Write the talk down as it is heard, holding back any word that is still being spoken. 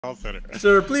call center.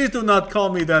 Sir, please do not call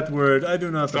me that word. I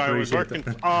do not So appreciate it.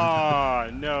 Oh,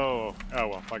 no. Oh,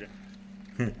 well, fuck it.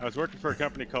 I was working for a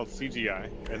company called CGI,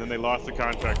 and then they lost the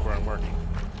contract where I'm working.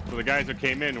 So the guys that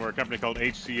came in were a company called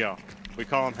HCL. We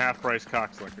call them half-price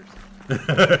cockslickers.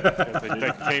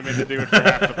 they came in to do it for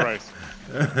half the price.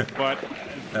 But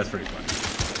that's pretty funny.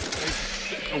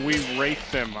 We rate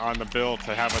them on the bill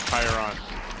to have us hire on.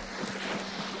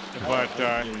 But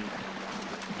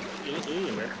any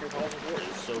American call support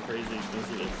is so crazy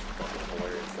expensive. It's fucking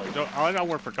hilarious. Like, no, I don't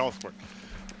work for call support.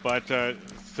 But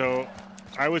so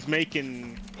I was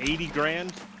making 80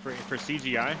 grand for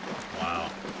CGI. Wow.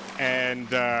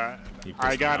 And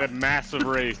I got a massive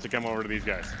raise to come over to these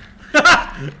guys.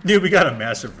 Dude, we got a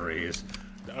massive raise.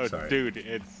 Oh, sorry. Dude,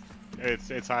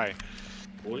 it's high.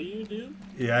 what do you do?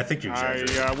 Yeah, I think you're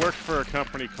exaggerating. I work for a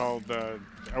company called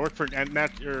I work for an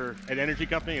energy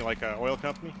company, like an oil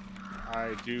company.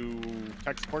 I do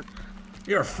tech support.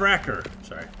 You're a fracker.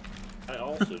 Sorry. I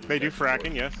also do They do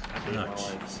fracking, yes. Oh,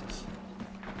 Jesus.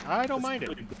 I don't mind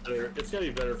it. It's gotta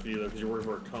be better for you though, because you're working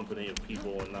for a company of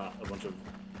people and not a bunch of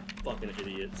fucking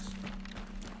idiots.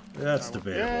 That's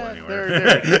debatable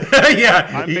anyway. Yeah,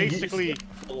 I'm basically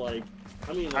like,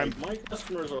 I mean, like, my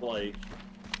customers are like,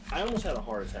 I almost had a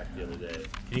heart attack the other day.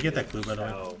 Can you get that glue, by the way?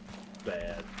 How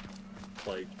bad.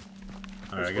 Like,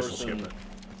 alright, I guess we'll skip it.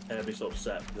 Had me so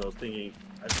upset because I was thinking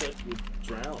I said you would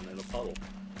drown in a puddle.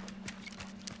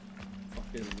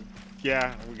 Fucking.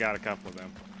 Yeah, we got a couple of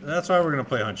them. That's why we're gonna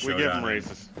play Hunt Showdown. We give them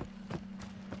raises.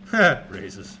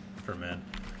 Raises for men.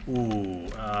 Ooh,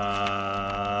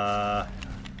 nah.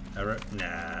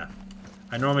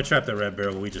 I normally trap the red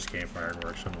barrel, but we just came from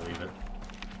Ironworks, so I'm gonna leave it.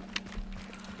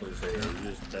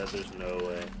 There's no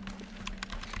way.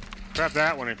 Trap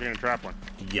that one if you're gonna trap one.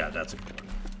 Yeah, that's a good one.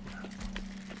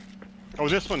 Oh,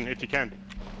 this one if you can.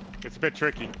 It's a bit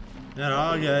tricky.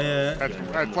 No, yeah.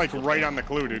 That's like right on the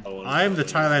clue, dude. I am the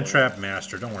Thailand trap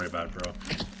master. Don't worry about it, bro.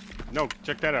 No,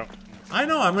 check that out. I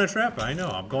know, I'm gonna trap it. I know,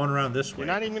 I'm going around this way.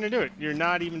 You're not even gonna do it. You're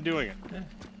not even doing it. Yeah.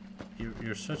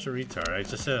 You're such a retard. I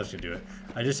just said I was gonna do it.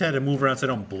 I just had to move around so I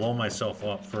don't blow myself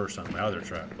up first on my other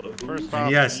trap. First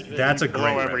off, yes, that's a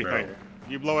great everything.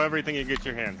 You blow everything you get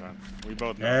your hands on. We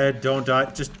both know. Ed, don't die.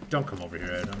 Just don't come over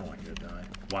here, Ed. I don't want you to die.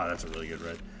 Wow, that's a really good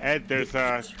red. Ed, there's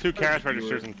 2 cash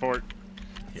registers in Fort.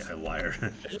 Yeah, liar.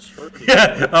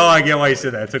 Yeah. Oh, I get why you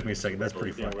said that. It took me a second. That's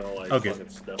pretty funny. Okay.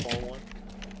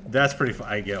 That's pretty fun.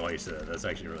 I get why you said that. That's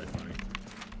actually really funny.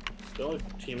 The only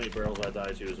teammate barrels I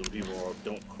die to is when people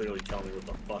don't clearly tell me what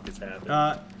the fuck is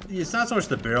happening. It's not so much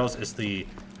the barrels, it's the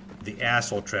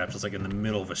asshole traps. It's like in the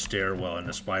middle of a stairwell in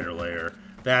the spider layer.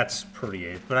 That's pretty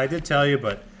ape. But I did tell you,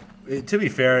 but to be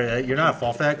fair, you're not at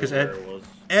fault for that, because Ed,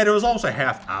 it was almost a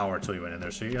half hour until you went in there,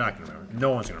 so you're not going to remember.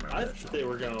 No one's going to remember that shit. They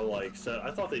were going to, like,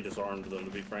 I thought they disarmed them, to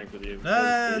be frank with you.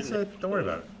 Don't worry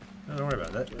about it. No, don't worry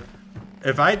about that.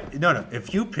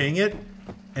 If you ping it,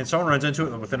 and someone runs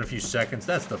into it within a few seconds,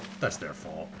 that's their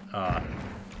fault.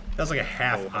 That's like a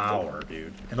half hour,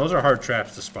 dude. And those are hard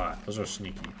traps to spot. Those are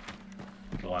sneaky.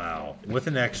 Wow. With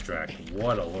an extract,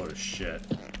 what a load of shit.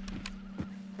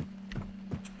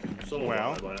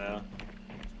 Well,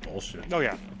 bullshit. Oh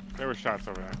yeah, there were shots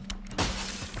over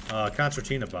there.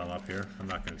 Concertina bomb up here. I'm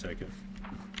not going to take it.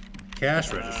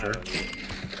 Cash register.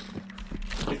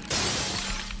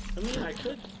 I mean, I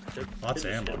could. Lots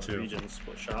of ammo too.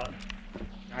 Shot.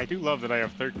 I do love that I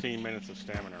have 13 minutes of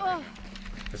stamina right now.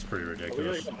 That's pretty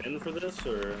ridiculous. Are we gonna come in for this,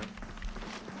 or?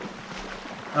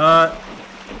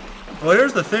 Well,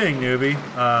 here's the thing, newbie,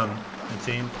 and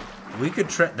team. We could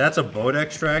trap. That's a boat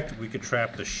extract. We could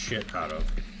trap the shit out of,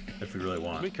 if we really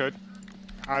want. We could.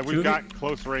 We've got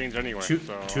close range anyway. Two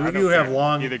so of you have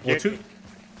long.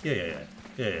 Yeah.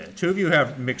 Two of you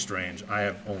have mixed range. I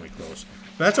have only close.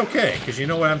 But that's okay, because you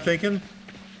know what I'm thinking.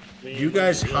 You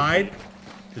guys hide.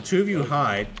 The two of you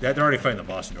hide. They're already fighting the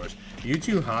boss indoors. You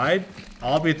two hide.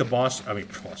 I'll be at the boss.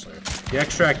 Boss later. The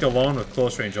extract alone with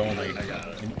close range only. I got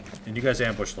it. And you guys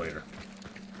ambush later.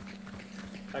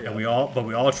 But we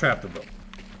all trap the boat.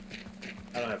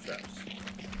 I don't have traps.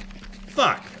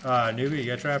 Fuck! Newbie, you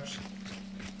got traps?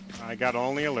 I got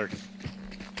only alerts.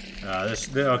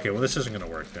 Okay, well this isn't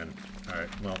gonna work then. Alright,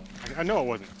 well. I know it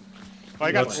wasn't. Well,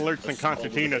 I got alerts and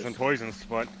concertinas and poisons,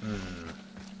 but...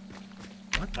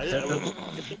 What?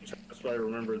 That's why I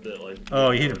remembered that, like...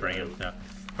 Oh, you didn't bring him. No.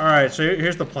 Alright, so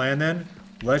here's the plan then.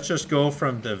 Let's just go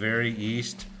from the very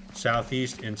east,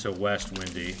 southeast into west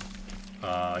windy.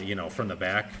 From the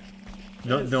back.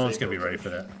 No one's gonna be ready for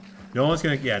that. No one's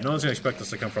gonna expect us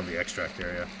to come from the extract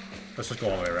area. Let's just go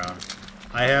all the way around.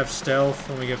 I have stealth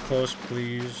when we get close,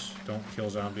 please. Don't kill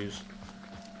zombies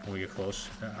when we get close.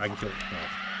 I can kill. No.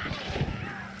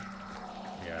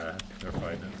 Yeah, they're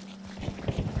fighting it.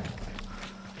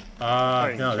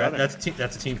 Fighting No, each that's a team.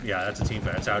 That's a team. Yeah, that's a team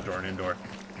fight. It's outdoor and indoor.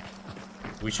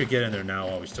 We should get in there now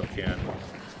while we still can.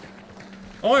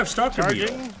 Oh, I have stalker beetle.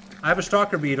 Charging. I have a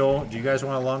stalker beetle. Do you guys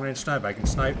want a long range snipe? I can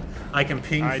snipe. I can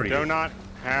ping for you. I do not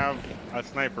have a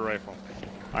sniper rifle.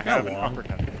 I have an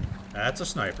uppercut. That's a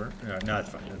sniper. No, that's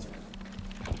fine. That's fine.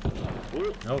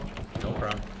 Nope, no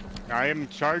problem. I am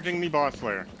charging the boss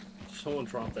slayer. Someone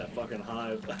dropped that fucking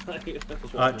hive.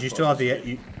 Do you still have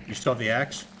the you still have the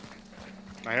axe?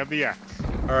 I have the axe.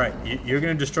 All right, you're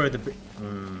gonna destroy the.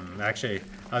 Actually,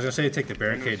 I was gonna say take the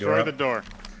barricade door. Destroy the door.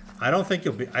 I don't think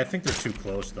you'll be. I think they're too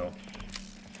close though.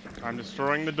 I'm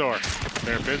destroying the door.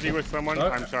 They're busy with someone.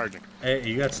 Okay. I'm charging. Hey,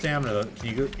 you got stamina though.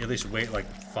 Can you at least wait like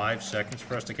 5 seconds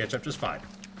for us to catch up? Just 5.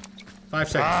 5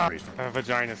 seconds.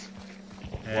 Vaginas.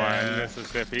 One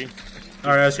Mississippi.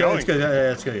 All right, that's good. That's good.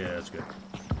 That's good. Yeah, that's good.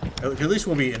 At least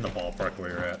we'll be in the ballpark where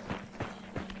you're at.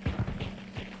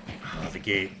 Oh, the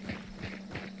gate.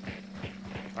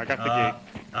 I got the gate.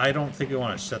 I don't think we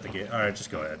want to set the gate. All right, just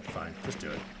go ahead. Fine, just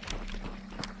do it.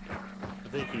 I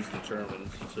think he's determined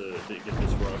to get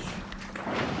this rush.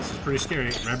 This is pretty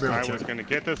scary. Red barrel I check. was gonna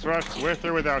get this rush with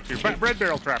or without you. But red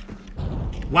barrel trap.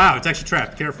 Wow, it's actually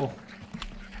trapped. Careful.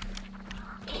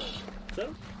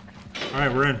 So? All right,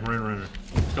 we're in.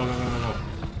 Let's go. Are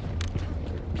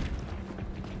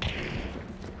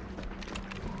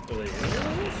they in?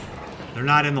 They're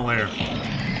not in the lair. 3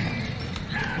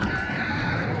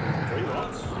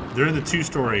 watts? They're in the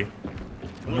 2-story.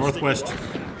 Northwest.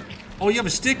 Oh, you have a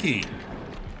sticky.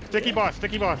 Sticky boss.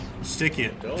 Sticky boss. Stick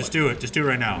it. Just do it. Just do it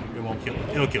right now. It won't kill it.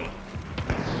 It'll kill it.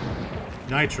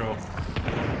 Nitro.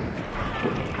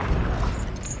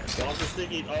 Boss is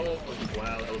sticky. Oh,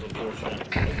 wow, that was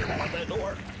unfortunate. Out that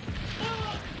door.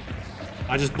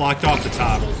 I just blocked off the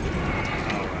top.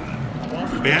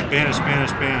 Banish.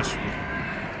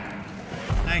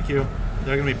 Thank you.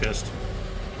 They're gonna be pissed.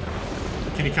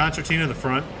 Can you concertina the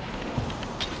front?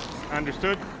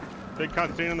 Understood. Big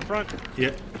concertina in the front.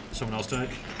 Yeah. Someone else died.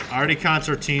 I already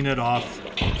concertinaed off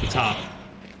the top.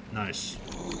 Nice.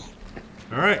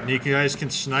 All right, and you guys can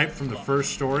snipe from the 1st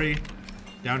story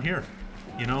down here.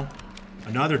 You know,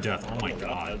 another death. Oh my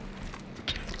god.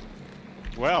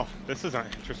 Well, this is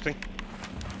interesting.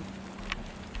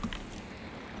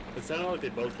 It sounded like they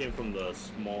both came from the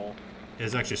small.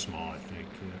 It's actually small, I think.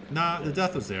 Nah, the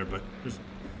death was there, but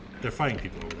they're fighting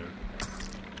people over there.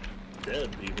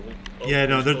 Dead people. Oh, Yeah,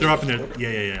 no, they're up in there.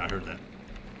 Yeah, I heard that.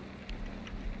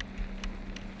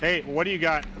 Hey, what do you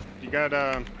got? You got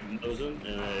Mosin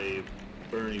and a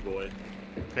Bernie boy.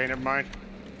 Okay, never mind.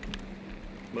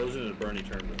 Mosin and a Bernie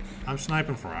turned us. I'm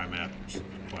sniping for IMAP, just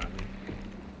quietly.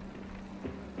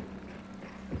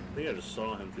 I think I just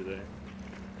saw him through there.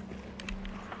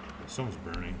 Someone's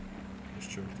burning.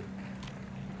 Just choked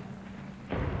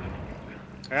it.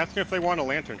 Ask if they want a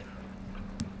lantern.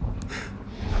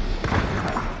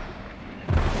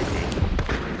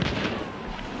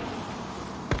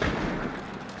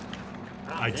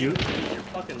 I do.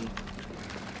 Fucking.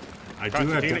 I do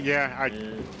have. Yeah,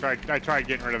 I tried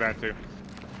getting rid of that too.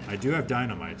 I do have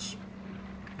dynamites,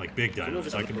 like big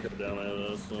dynamites. I can. Put it down at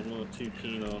us, so I'm not too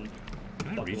keen on Can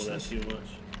I fucking reach with that this? too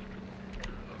much.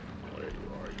 Oh, there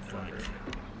you are, you fucker.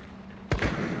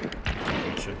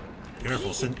 Oh, shit.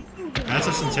 Careful, that's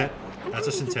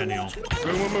a Centennial.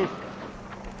 Move.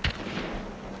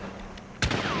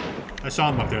 I saw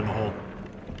him up there in the hole.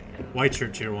 White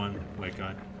shirt, tier 1, white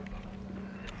guy.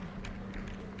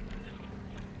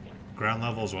 Ground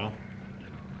level as well.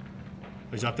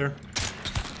 He's up there.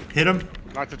 Hit him.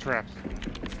 Lots of traps.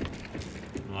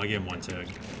 Well, I'll give him 1 tag.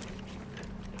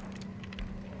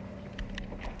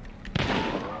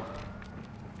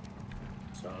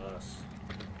 Sauce.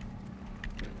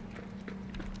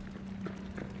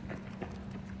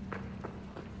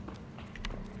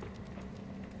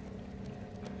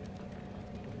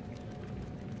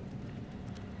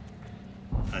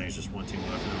 I think it's just 1 team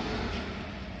left now.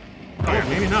 Oh,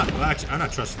 maybe not. Well, actually, I'm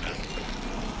not trusting that.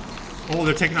 Oh,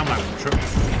 they're taking out my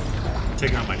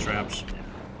traps.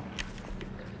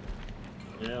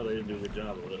 Yeah, they didn't do a good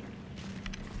job with it.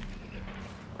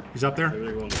 He's up there. Maybe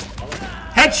they're going to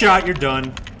Headshot. You're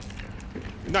done.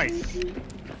 Nice.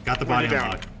 Got the body down.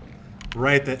 unlocked.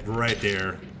 Right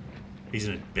there. He's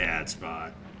in a bad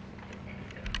spot.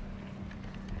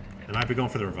 They might be going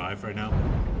for the revive right now.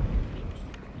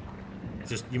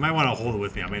 Just you might want to hold it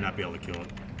with me. I may not be able to kill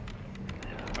it.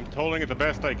 I'm holding it the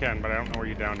best I can, but I don't know where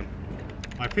you downed him.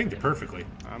 I pinged it perfectly.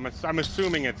 I'm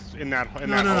assuming it's in that hole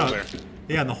No. there.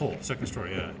 Yeah, in the hole, 2nd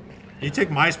story. Yeah. You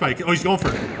take my spike. Oh, he's going for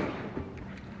it.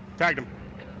 Tagged him.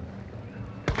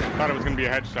 Thought it was gonna be a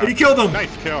headshot. And he killed him.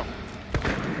 Nice kill.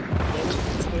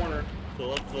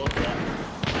 Fill up that.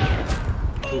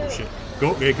 Oh shit.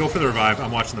 Go, yeah, go for the revive.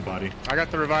 I'm watching the body. I got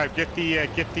the revive. Get the,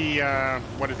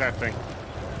 what is that thing?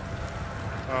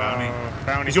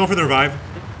 Bounty. He's going for the revive.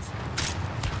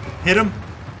 Hit him.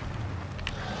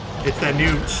 It's that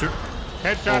new...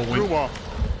 Headshot through wall.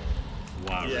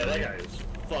 Wow. Yeah, that guy is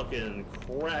fucking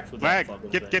cracked with Lag. that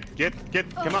fucking Get.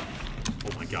 thing. Come up.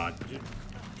 Oh my god.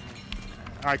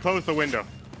 I closed the window.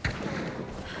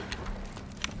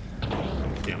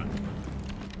 Damn it.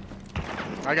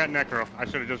 I got Necro. I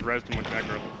should have just rezzed him with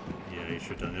Necro. Yeah, you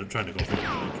should have done it. They're trying to go for the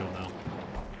kill now.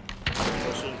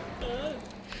 Pushing.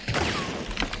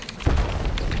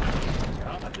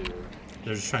 God, dude.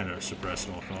 They're just trying to suppress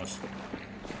at all costs.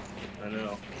 I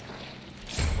know.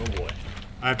 Oh boy.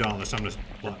 I have Dauntless. I'm gonna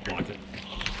block it.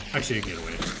 Actually, you can get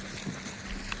away.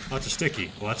 Oh, it's a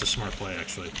sticky. Well, that's a smart play,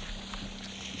 actually.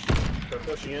 Start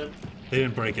pushing in. They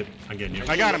didn't break it. I'm getting you.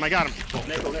 I got him.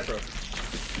 Necro.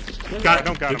 Got it. I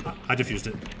don't got him. I defused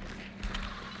it.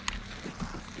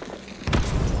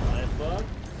 My fuck.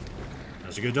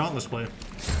 That's a good Dauntless play.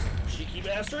 Cheeky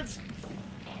bastards.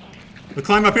 But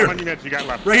climb up here. How many minutes you got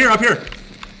left? Right here, up here.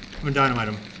 I'm gonna dynamite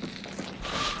him.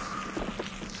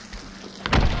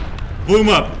 Blew him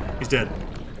up. He's dead.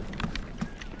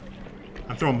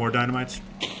 I'm throwing more dynamites.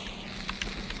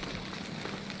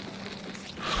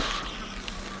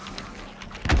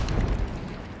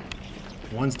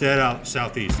 One's dead out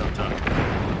southeast, up top.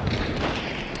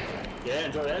 Yeah,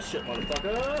 enjoy that shit,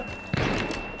 motherfucker.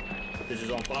 Bitch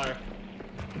is on fire.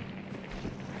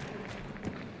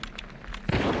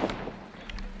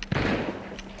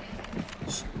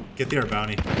 Get the air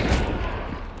bounty.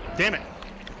 Damn it.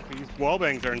 These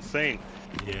wallbangs are insane.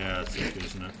 Yeah, that's it,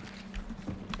 isn't it?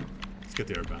 Let's get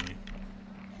the air bounty.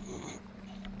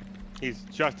 He's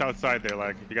just outside there,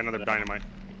 like, if you got another dynamite.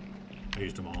 I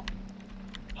used them all.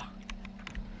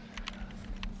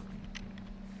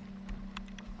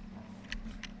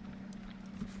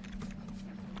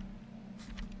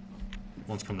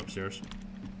 One's coming upstairs.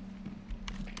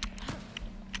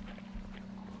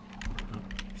 Oh,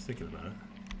 he's thinking about it.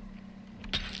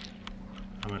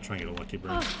 I'm gonna try and get a lucky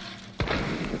burn.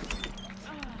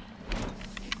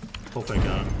 Hopefully I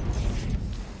got him.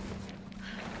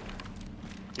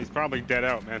 He's probably dead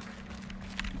out, man.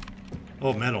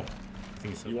 Oh, metal. I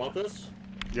think so. You want this?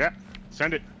 Yeah,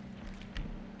 send it.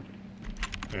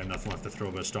 I got nothing left to throw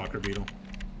but a stalker beetle.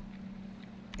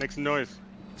 Make some noise.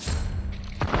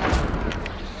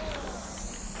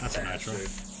 That's a nitro.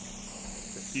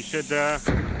 You should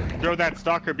throw that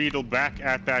stalker beetle back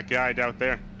at that guy out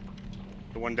there.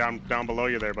 The one down below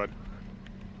you there, bud.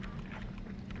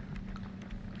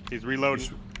 He's reloading.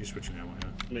 He's switching ammo,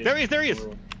 yeah. There he is!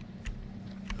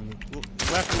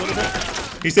 Left a little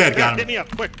bit. He's dead, got him. Get me up,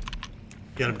 quick.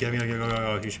 Get him,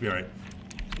 go. He should be alright.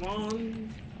 Come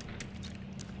on.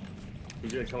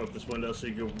 He's gonna come up this window, so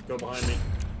you go behind me.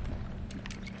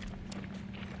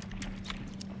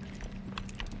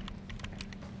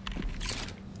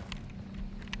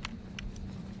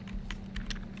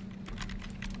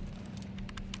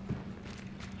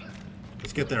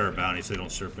 Let's get their bounty so they don't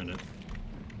serpent it.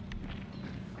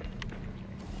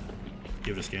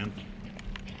 Give it a scan.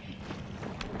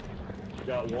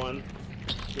 Got one.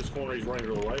 This corner, he's running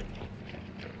to the right.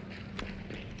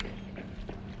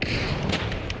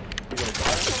 He's gonna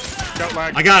fire. Scout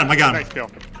lag. I got him. Nice kill.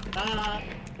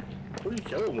 What are you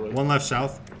killing with? One left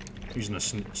south. Using a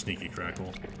sneaky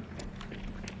crackle.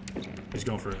 He's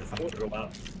going for it. I want to go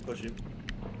out. Push you.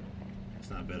 It's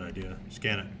not a bad idea.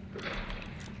 Scan it.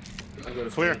 I'll go to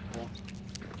Clear. scan.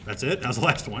 That's it? That was the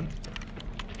last one.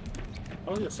 I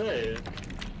was gonna say.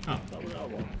 Oh. That was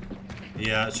that one.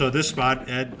 Yeah, so this spot,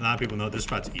 Ed, a lot of people know this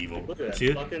spot's evil. Look at that See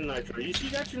it? fucking nitro. You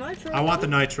got your nitro? I want the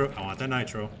nitro. I want that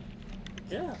nitro.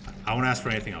 Yeah. I won't ask for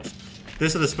anything else.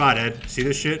 This is the spot, Ed. See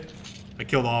this shit? I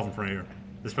killed all of them from here.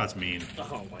 This spot's mean.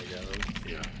 Oh my god.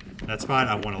 Yeah. That spot,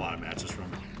 I won a lot of matches from.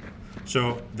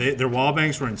 So, their wall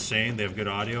banks were insane. They have good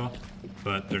audio.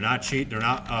 But they're not cheat. They're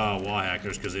not wall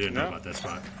hackers because they didn't know about that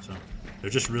spot. So, they're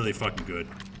just really fucking good.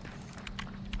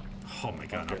 Oh my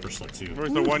god, upper slit too.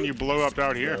 Where's the one you blew up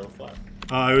out here?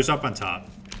 It was up on top.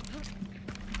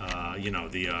 You know,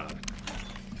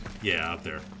 yeah, up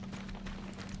there.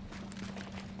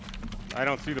 I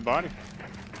don't see the body.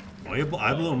 Well,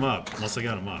 I blew him up, unless I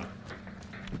got him up.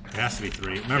 It has to be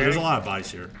 3. Remember, there's a lot of bodies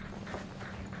here.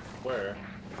 Where?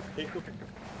 Hey,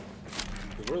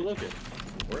 we're looking.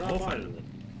 We're not finding them.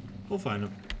 We'll find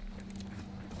him.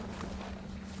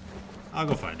 I'll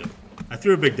go find him. I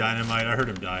threw a big dynamite. I heard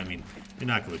him die. I mean, you're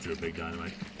not going to throw a big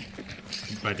dynamite.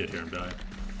 I did hear him die.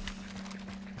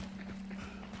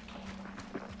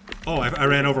 Oh, I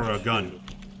ran over a gun.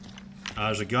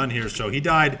 There's a gun here, so he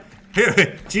died.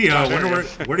 Hey, gee, where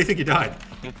do you think he died?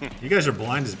 You guys are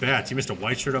blind as bats. You missed a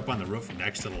white shirt up on the roof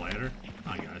next to the ladder.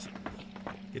 Come on, guys.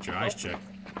 Get your eyes checked.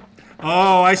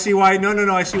 Oh, I see why. No,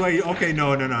 I see why. Okay,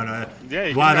 no.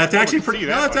 Yeah. Wow, that's actually pretty.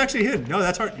 No, that's actually hidden. No,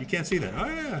 that's hard. You can't see that. Oh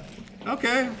yeah.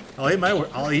 Okay. I'll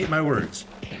eat my words.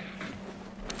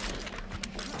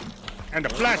 And a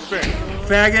flashbang.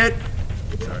 Faggot.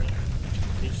 Sorry.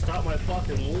 You stopped my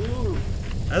fucking loot.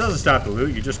 That doesn't stop the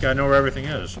loot. You just gotta know where everything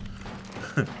is.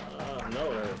 No,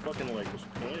 I fucking like was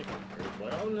panicking.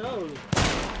 Like, oh no.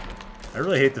 I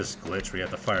really hate this glitch where you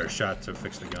have to fire a shot to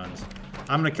fix the guns.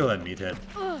 I'm gonna kill that meathead.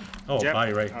 Oh, Yep.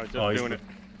 body right. I was just Oh,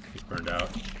 he's burned out.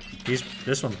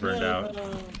 This one's burned out.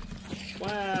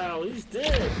 Wow, these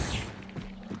dicks.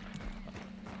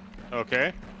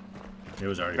 Okay. It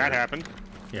was already That hurt. happened.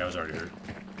 Yeah, it was already hurt.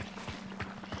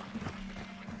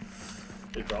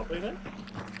 They drop anything?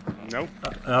 Nope.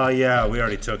 Yeah, we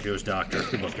already took it. It was doctor.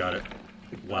 We both got it.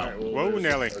 Wow. Alright, well, Whoa, there's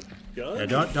Nelly. a gun?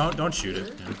 Yeah, don't shoot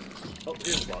it. Yeah. Oh,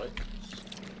 here's the body.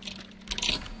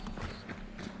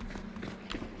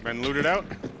 Been looted out.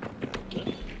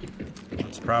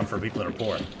 It's a problem for people that are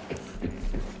poor.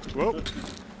 Whoa.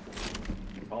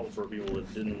 Problem for people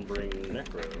that didn't bring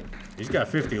necro. He's got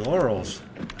 50 laurels.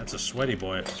 That's a sweaty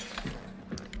boy.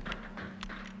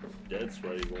 Dead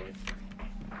sweaty boy.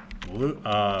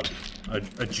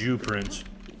 A Jew print.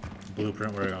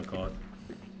 Blueprint, whatever you want to call it.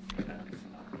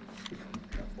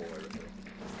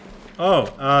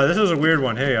 Oh, this is a weird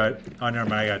one. Hey, oh, never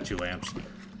mind, I got 2 lamps.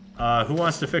 Who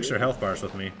wants to fix their health bars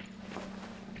with me?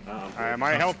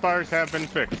 My health bars have been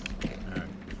fixed. Alright.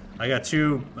 I got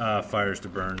 2 fires to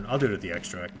burn. I'll do it at the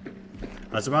extract.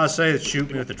 I was about to say shoot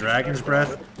me with the dragon's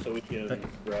breath, So we can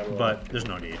grab but there's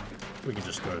no need. We can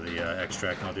just go to the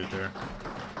extract and I'll do it there.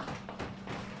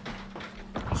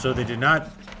 So they did not...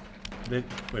 wait,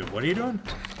 what are you doing?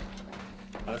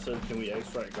 I said, can we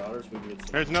extract daughters? We can get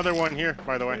some. There's another one here,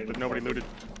 by the way, that nobody looted.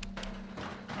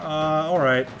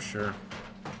 Alright, sure.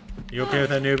 You okay with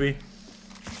that, newbie?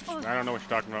 I don't know what you're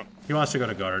talking about. He wants to go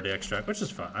to Goddard to extract, which is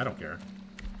fine. I don't care.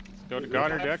 Go to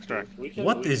Goddard to extract.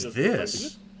 What is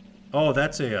this? Oh,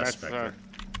 that's a That's, Spectre.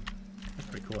 That's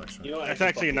pretty cool, actually. You know, That's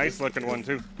actually a nice looking one,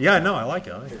 too. Yeah, no, I like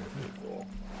it. I like it. Cool.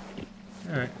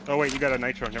 Alright. Oh, wait, you got a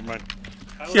nitro. Never mind.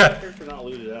 How was Yeah. that character not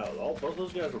looted out? Both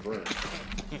those guys were burned.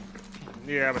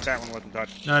 Yeah, but that one wasn't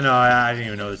touched. No, I didn't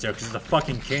even know this there because it's a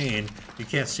fucking cane. You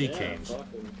can't see canes.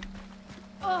 Fucking.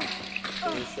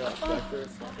 Shot Spectre.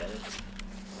 It's not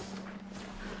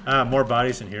bad. More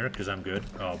bodies in here because I'm good.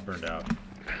 Oh, burned out.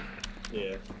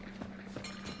 Yeah.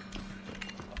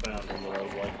 I found one that I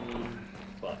was like,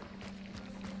 fuck.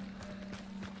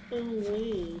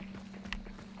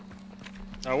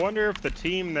 I wonder if the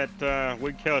team that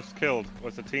Wigcast killed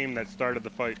was the team that started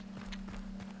the fight.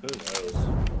 Who knows?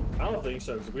 I don't think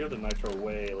so, because we have the nitro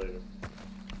way later.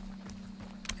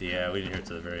 Yeah, we didn't hear it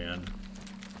to the very end.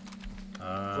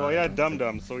 Well, he had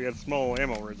dum-dum, so he had small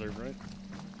ammo reserve, right?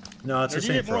 No, it's Or the do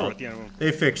you same get for more all. with the ammo?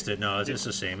 They fixed it. No, it's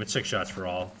the same. It's 6 shots for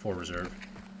all, 4 reserve.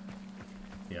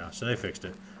 Yeah, so they fixed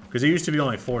it. Because it used to be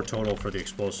only 4 total for the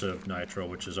explosive nitro,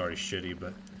 which is already shitty,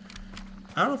 but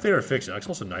I don't know if they ever fixed it.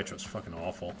 Explosive nitro is fucking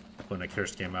awful when it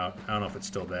first came out. I don't know if it's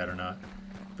still bad or not.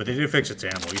 But they did fix its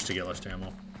ammo. It used to get less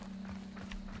ammo.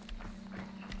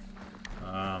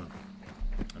 I'm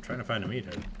trying to find a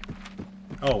meathead.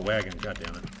 Oh, wagon. God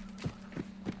damn it.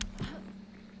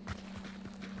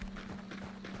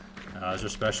 Is there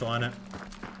special on it?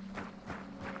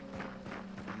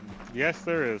 Yes,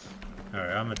 there is.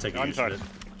 Alright, I'm gonna take a use of it.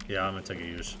 Untouched. Yeah, I'm gonna take a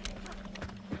use.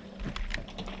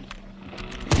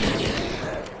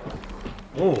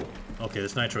 Oh, okay,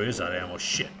 this nitro is out of ammo.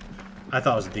 Shit. I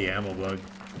thought it was the ammo bug.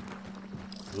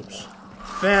 Oops.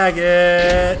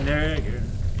 Faggot! Nigger.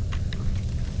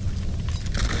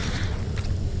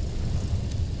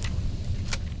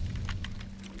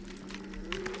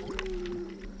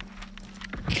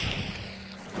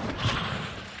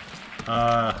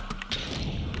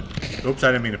 Oops,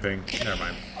 I didn't mean to ping. Never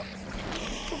mind.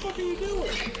 What the fuck are you doing?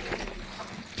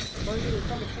 Are you gonna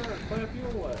come try and clap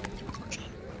you away?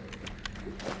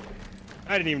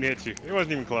 I didn't even hit you. It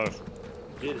wasn't even close.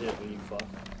 Did hit me, you fuck.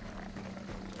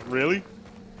 Really?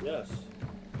 Yes.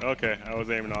 Okay, I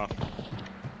was aiming off.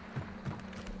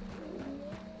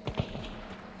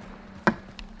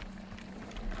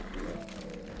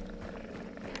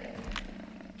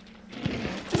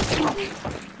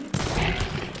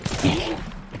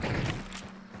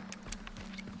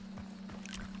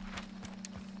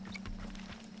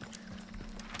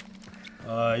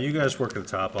 You guys work at the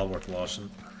top, I'll work Lawson.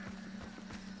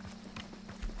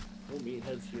 No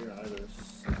meatheads here either.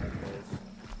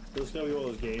 This is gonna be one of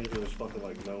those games where there's fucking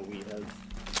like no meatheads.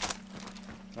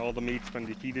 All the meat's been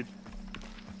defeated.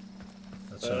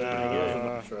 That's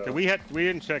we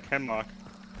didn't check Hemlock.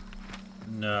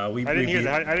 No, I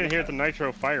didn't hear the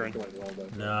nitro firing.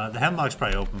 No, the Hemlock's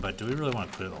probably open, but do we really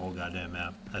want to clear the whole goddamn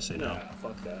map? I say no. Nah,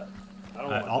 fuck that. I don't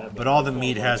want that, but all the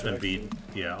meat has been beaten.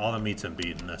 Yeah, all the meat's been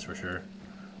beaten, that's for sure.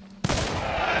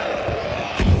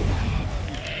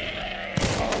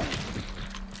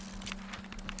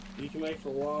 You can make a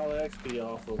lot of XP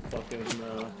off of fucking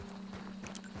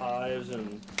hives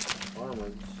and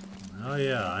armors. Oh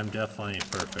yeah, I'm definitely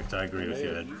perfect. I agree with you,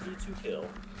 Ed. Easy to kill.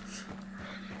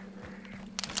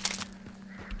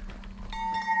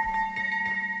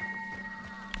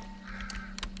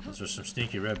 Those are some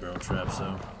sneaky red barrel traps,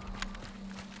 though.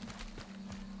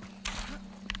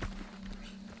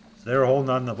 So they were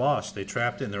holding on to the boss. They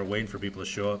trapped it and they were waiting for people to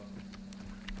show up.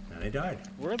 And they died.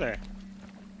 Were they?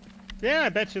 Yeah, I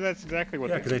bet you that's exactly what.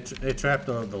 Yeah, because they trapped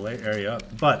the area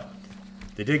up. But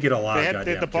they did get a lot of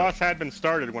goddamn the boss had been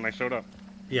started when I showed up.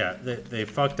 Yeah, they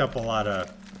fucked up a lot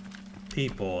of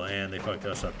people and they fucked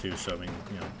us up too. So I mean,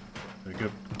 you know, they're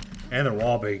good. And their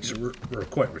wall breaks were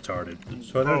quite retarded.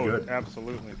 So they're good.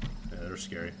 Absolutely. Yeah, they're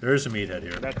scary. There is a meathead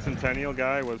here. That Centennial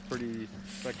guy was pretty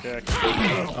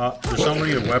spectacular. Does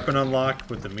somebody need a weapon unlock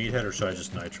with the meathead, or should I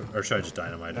just nitro, or should I just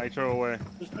dynamite it? Nitro away.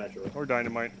 Just nitro. Or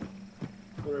dynamite.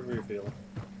 Whatever you feel.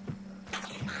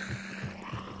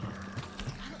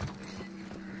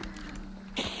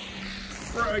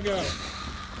 Frag out.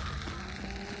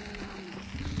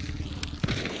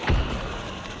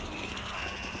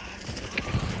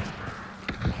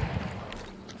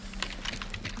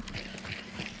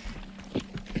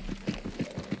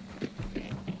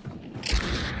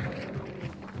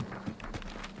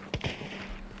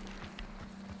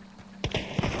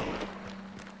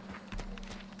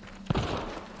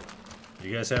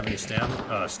 You guys have any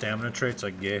stamina traits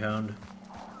like Gayhound?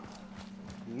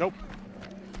 Nope.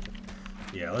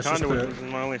 Yeah, let's Conduit just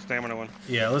is my only stamina one.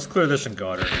 Yeah, let's clear this in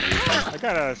Goddard. I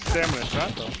got a stamina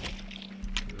shot though.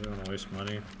 We don't want to waste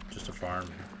money. Just a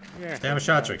farm. Yeah. Stamina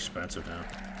shots are expensive now.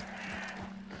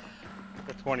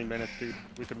 For 20 minutes, dude.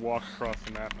 We could walk across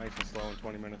the map nice and slow in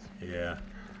 20 minutes. Yeah.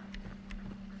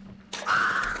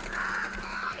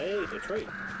 Hey, the trait.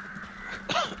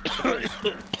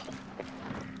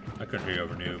 I couldn't hear you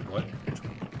over Noob. What?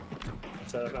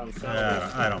 So I found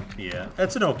I don't. Yeah,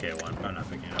 it's an okay one. I'm not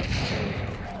picking it up.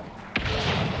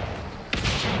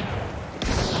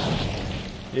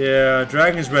 Yeah,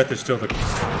 Dragon's Breath is still the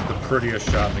prettiest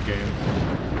shot in the game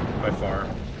by far.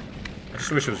 I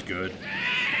just wish it was good.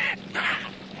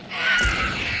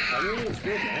 I mean, it's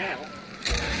good now.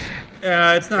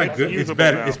 Yeah, it's not good. It's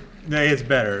better. Now. It's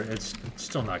better. It's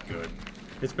still not good.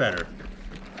 It's better.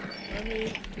 I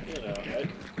mean, you know,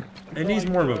 It needs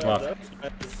more of a buff.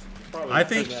 I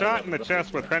think shot in the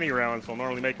chest with penny rounds will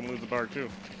normally make him lose the bar too.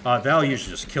 Val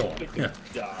usually just kill him. Yeah.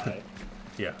 Die.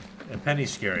 Yeah. And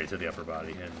Penny's scary to the upper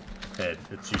body and head.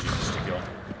 It's usually just a kill.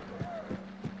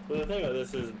 But the thing about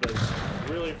this is, but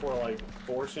really for like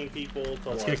forcing people to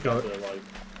Let's like,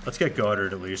 Let's get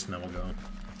Goddard at least, and then we'll go.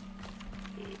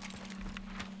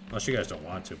 Unless you guys don't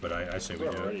want to, but I say we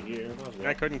do it. Here.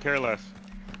 I couldn't care less.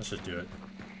 Let's just do it.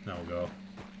 Then we'll go.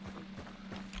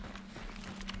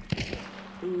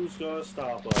 Who's gonna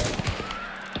stop us?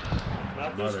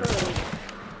 Not this Mother. girl.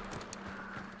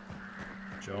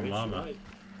 Joe Mama.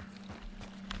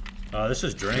 This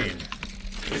is Drain.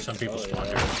 Some people spawn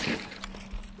here.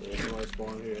 Yeah, you might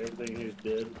spawn here. Everything here's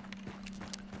dead.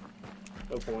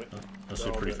 No point. Let's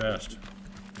do pretty fast.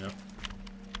 Yep.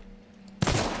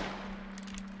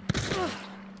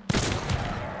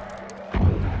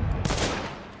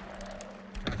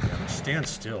 God, stand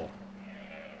still.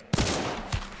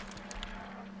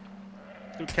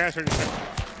 Dude, cash her.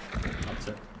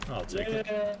 I'll take it.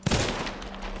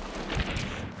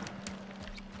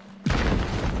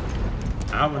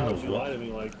 Out in Why the would you lie to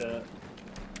me like that?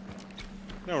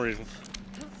 No reason.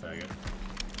 Faggot.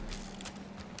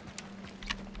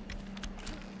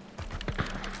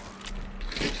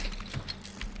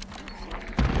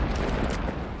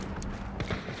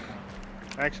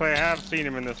 Actually, I have seen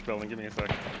him in this building. Give me a sec.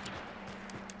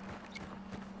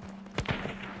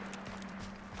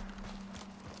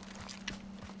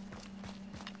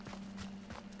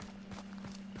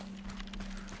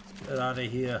 Get out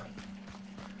of here.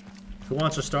 Who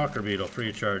wants a stalker beetle free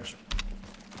of charge?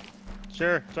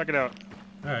 Sure, check it out.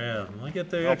 Alright, yeah. Let me get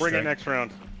the I'll extract. bring it next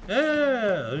round.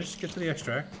 Yeah, let's just get to the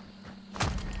extract.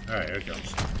 Alright, here it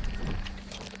comes.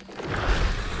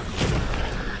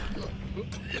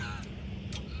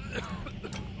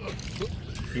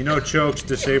 You know chokes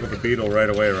disable the beetle right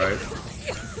away, right?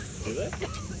 Do they?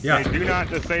 Yeah. They do not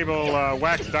disable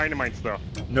wax dynamites though.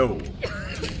 No.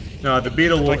 No, the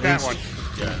beetle will. Like that one.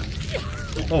 Yeah.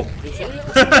 Oh.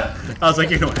 I was like,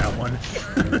 you don't have one.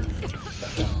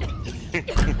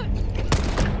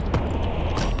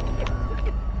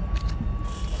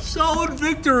 Solid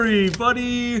victory,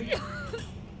 buddy.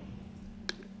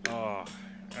 Oh,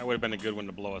 that would have been a good one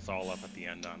to blow us all up at the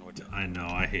end on, wouldn't it? I know,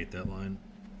 I hate that line.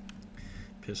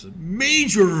 Pisses.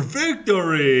 Major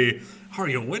victory! Are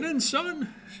you winning,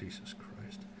 son? Jesus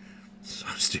Christ. So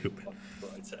stupid.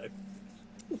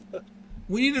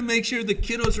 We need to make sure the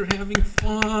kiddos are having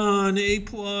fun. A+.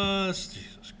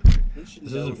 Jesus Christ. They should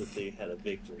know that they had a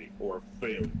victory or a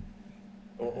failure.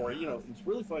 Or, you know, it's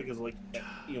really funny because, like,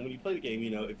 you know, when you play the game,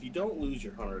 you know, if you don't lose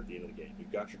your hunter at the end of the game,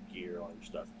 you've got your gear, all your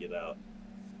stuff, get out.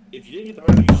 If you didn't get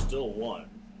the hunter, you still won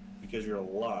because you're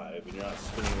alive and you're not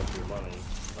spending up your money,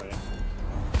 right?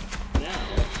 Now,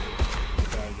 the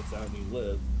guy gets out and you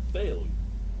live, fail.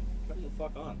 Come the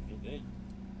fuck on, man.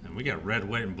 And we got red,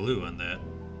 white, and blue on that.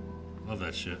 Love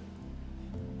that shit.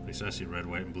 At least I see red,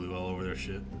 white, and blue all over their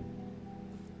shit.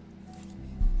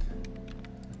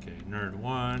 Okay, nerd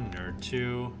 1, nerd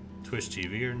 2, Twitch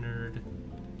TV or nerd.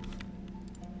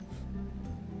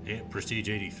 Prestige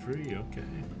 83, okay.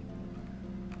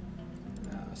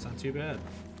 That's not too bad.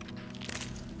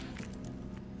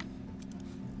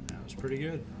 That was pretty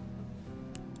good.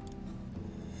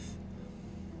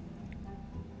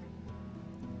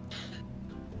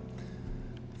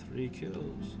 Three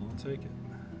kills, I'll take it.